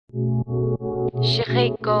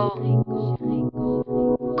Chirico,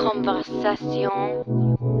 conversation,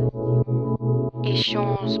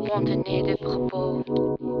 échange spontané de propos,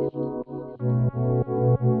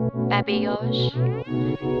 babillage,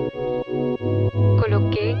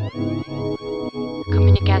 colloquer,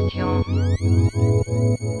 communication,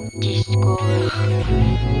 discours,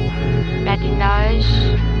 badinage,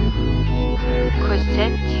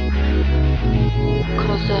 causette,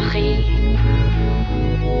 causerie,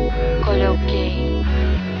 colloquer,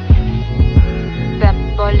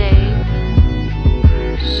 verboler,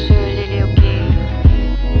 soliloquer,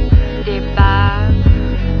 débat,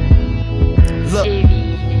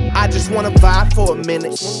 dévier. I just wanna vibe for a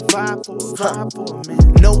minute.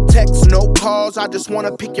 No texts, no calls, I just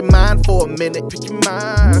wanna pick your mind for a minute. Pick your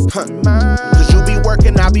mind, Cause you be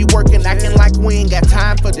working, I be working, acting like we ain't got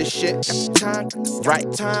time for this shit.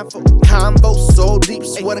 Right time for convo so deep,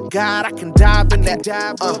 swear to God I can dive in that.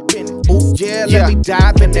 Ooh yeah, let me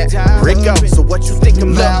dive in that. Rico, so what you think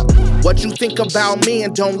about? What you think about me,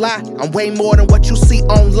 and don't lie, I'm way more than what you see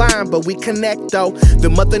online, but we connect though.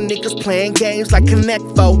 Them other niggas playing games like Connect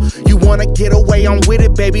Foe. You wanna get away, I'm with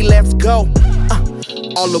it, baby, let's go.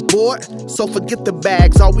 All aboard, so forget the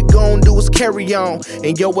bags, all we gon' do is carry on.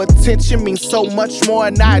 And your attention means so much more,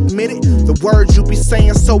 and I admit it. The words you be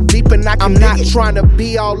saying so deep, and I'm not trying to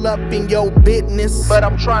be all up in your business, but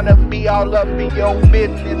I'm trying to be all up in your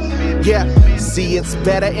business. Yeah, see, it's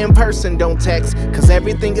better in person, don't text, cause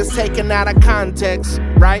everything is taken out of context,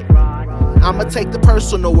 right? I'ma take the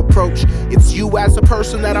personal approach. It's you as a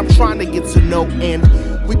person that I'm trying to get to know, and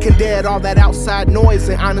we can dead all that outside noise.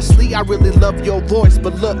 And honestly, I really love your voice.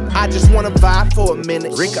 But look, I just wanna vibe for a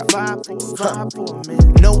minute. Rico,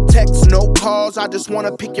 no texts, no calls, I just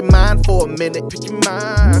wanna pick your mind for a minute. Pick your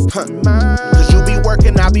mind, Cause you be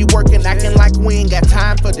working, I be working, acting like we ain't got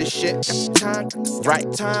time for this shit.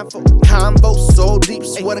 Right time for convo so deep,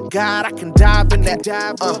 swear to God I can dive in that.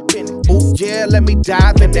 Ooh yeah, let me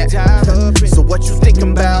dive in that. So what you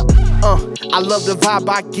thinking about? I love the vibe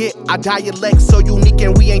I get. Our dialect so unique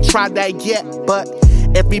and we ain't tried that yet. But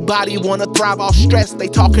everybody wanna thrive off stress. They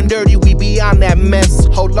talking dirty, we beyond that mess.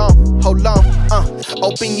 Hold on.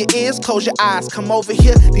 Open your ears, close your eyes, come over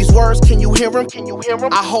here. These words, can you hear them?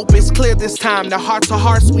 I hope it's clear this time. The heart to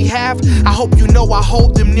hearts we have, I hope you know I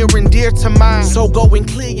hold them near and dear to mine. So go and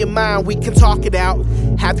clear your mind, we can talk it out.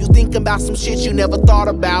 Have you thinking about some shit you never thought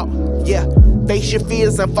about? Yeah, face your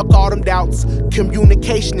fears and fuck all them doubts.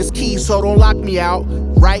 Communication is key, so don't lock me out,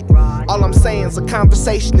 right? All I'm saying is a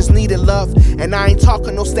conversation is needed, love. And I ain't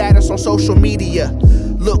talking no status on social media.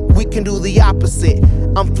 Look, we can do the opposite.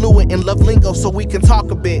 I'm fluent in love lingo, so we can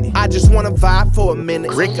talk a bit. I just wanna vibe for a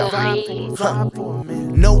minute. Rico,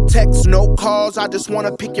 no texts, no calls, I just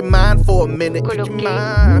wanna pick your mind for a minute. Pick your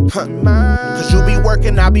mind, Cause you be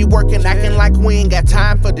working, I be working, acting like we ain't got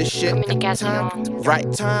time for this shit.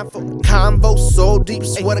 Right time for convo so deep,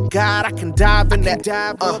 swear to God I can dive in that.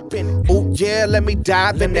 Ooh yeah, let me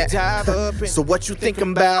dive in that. So what you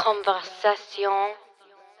thinking about? Conversation.